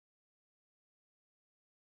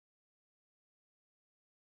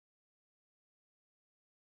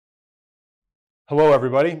Hello,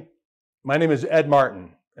 everybody. My name is Ed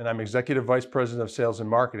Martin, and I'm Executive Vice President of Sales and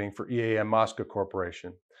Marketing for EAM-Mosca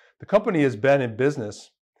Corporation. The company has been in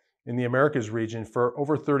business in the Americas region for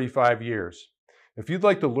over 35 years. If you'd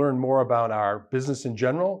like to learn more about our business in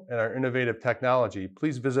general and our innovative technology,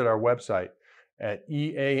 please visit our website at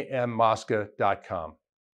EAM-Mosca.com.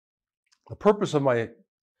 The purpose of my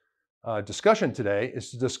discussion today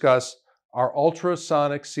is to discuss our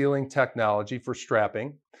ultrasonic sealing technology for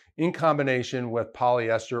strapping in combination with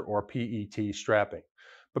polyester or PET strapping.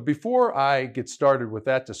 But before I get started with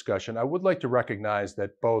that discussion, I would like to recognize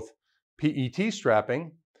that both PET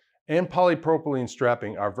strapping and polypropylene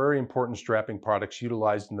strapping are very important strapping products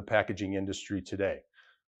utilized in the packaging industry today.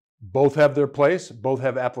 Both have their place, both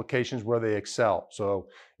have applications where they excel. So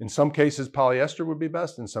in some cases, polyester would be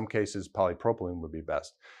best, in some cases, polypropylene would be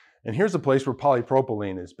best. And here's a place where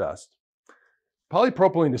polypropylene is best.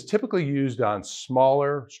 Polypropylene is typically used on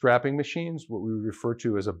smaller strapping machines, what we refer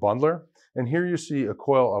to as a bundler. And here you see a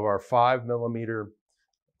coil of our 5mm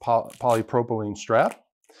polypropylene strap.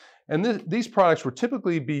 And these products would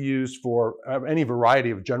typically be used for any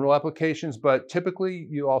variety of general applications, but typically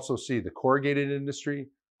you also see the corrugated industry,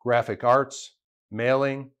 graphic arts,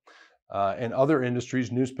 mailing, and other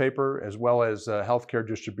industries, newspaper, as well as healthcare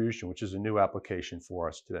distribution, which is a new application for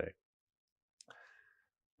us today.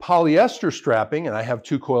 Polyester strapping, and I have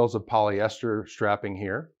two coils of polyester strapping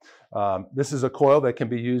here. This is a coil that can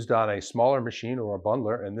be used on a smaller machine or a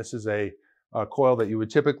bundler, and this is a coil that you would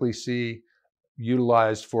typically see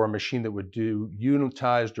utilized for a machine that would do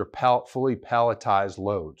unitized or fully palletized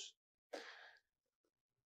loads.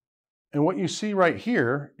 And what you see right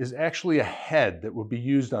here is actually a head that would be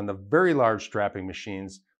used on the very large strapping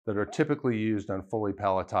machines that are typically used on fully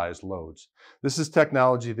palletized loads. This is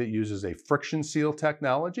technology that uses a friction seal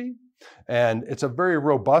technology, and it's a very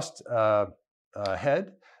robust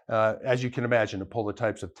head, as you can imagine, to pull the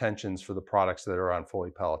types of tensions for the products that are on fully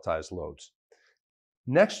palletized loads.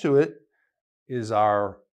 Next to it is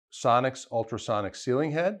our SoniXs ultrasonic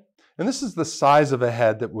sealing head, and this is the size of a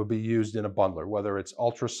head that would be used in a bundler, whether it's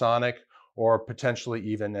ultrasonic or potentially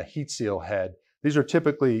even a heat seal head. These are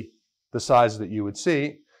typically the size that you would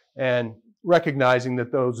see, and recognizing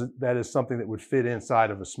that that is something that would fit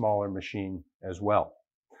inside of a smaller machine as well.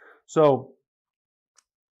 So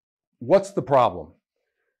what's the problem?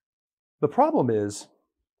 The problem is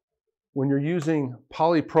when you're using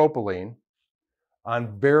polypropylene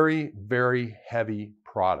on very, very heavy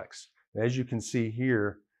products. As you can see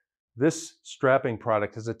here, this strapping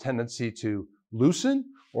product has a tendency to loosen,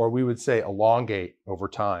 or we would say elongate over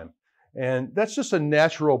time. And that's just a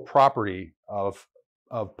natural property of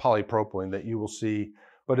polypropylene that you will see,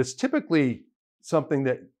 but it's typically something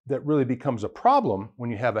that really becomes a problem when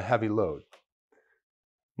you have a heavy load.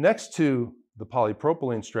 Next to the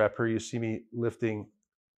polypropylene strap here, you see me lifting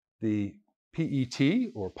the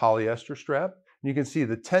PET or polyester strap. You can see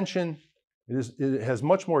the tension, it has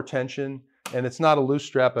much more tension, and it's not a loose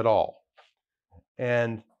strap at all.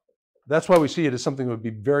 And that's why we see it as something that would be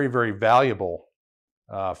very, very valuable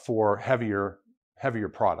for heavier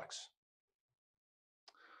products.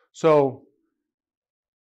 So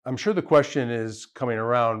I'm sure the question is coming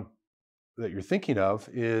around that you're thinking of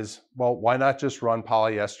is, well, why not just run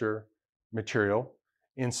polyester material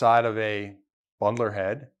inside of a bundler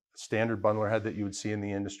head, standard bundler head that you would see in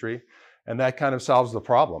the industry, and that kind of solves the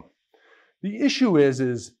problem. The issue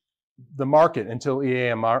is the market, until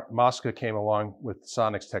EAM-Mosca came along with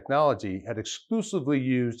SoniXs technology, had exclusively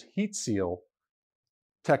used heat seal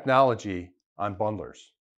technology on bundlers.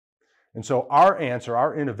 And so our answer,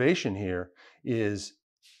 our innovation here is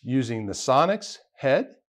using the SoniXs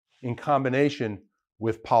head in combination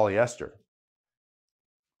with polyester.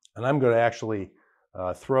 And I'm going to actually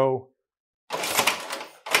throw a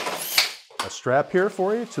strap here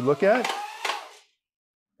for you to look at.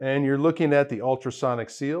 And you're looking at the ultrasonic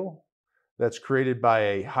seal that's created by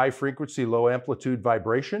a high frequency, low amplitude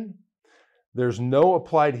vibration. There's no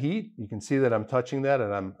applied heat. You can see that I'm touching that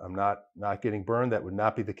and I'm not getting burned. That would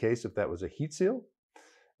not be the case if that was a heat seal.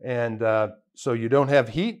 And so you don't have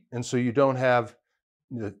heat, and so you don't have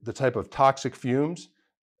the type of toxic fumes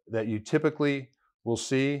that you typically will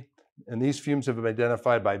see. And these fumes have been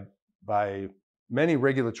identified by many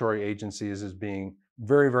regulatory agencies as being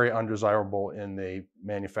very, very undesirable in the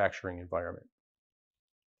manufacturing environment.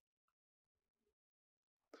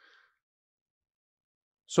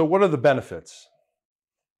 So what are the benefits?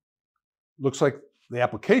 Looks like the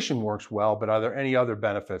application works well, but are there any other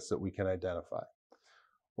benefits that we can identify?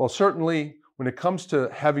 Well, certainly when it comes to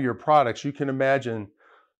heavier products, you can imagine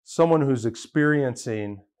someone who's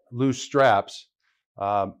experiencing loose straps,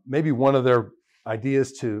 maybe one of their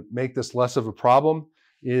ideas to make this less of a problem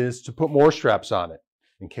is to put more straps on it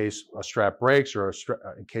in case a strap breaks or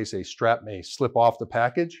in case a strap may slip off the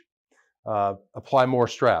package. Apply more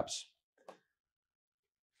straps.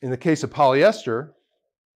 In the case of polyester,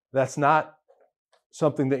 that's not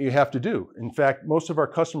something that you have to do. In fact, most of our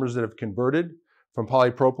customers that have converted from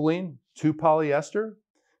polypropylene to polyester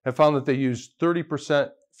have found that they use 30%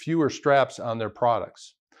 fewer straps on their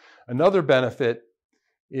products. Another benefit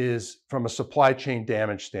is from a supply chain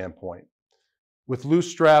damage standpoint. With loose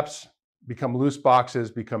straps, become loose boxes,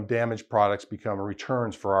 become damaged products, become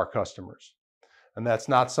returns for our customers. And that's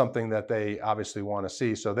not something that they obviously want to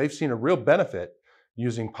see. So they've seen a real benefit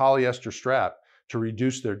using polyester strap to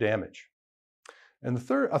reduce their damage. And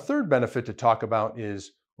a third benefit to talk about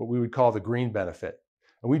is what we would call the green benefit.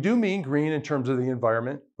 And we do mean green in terms of the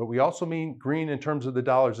environment, but we also mean green in terms of the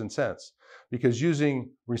dollars and cents. Because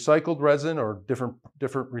using recycled resin or different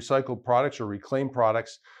recycled products or reclaimed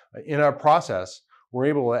products in our process, we're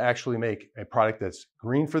able to actually make a product that's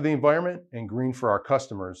green for the environment and green for our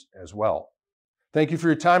customers as well. Thank you for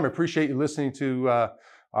your time. I appreciate you listening to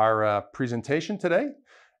our presentation today.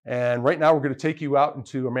 And right now we're going to take you out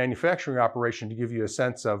into a manufacturing operation to give you a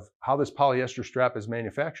sense of how this polyester strap is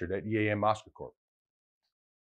manufactured at EAM-Mosca Corp.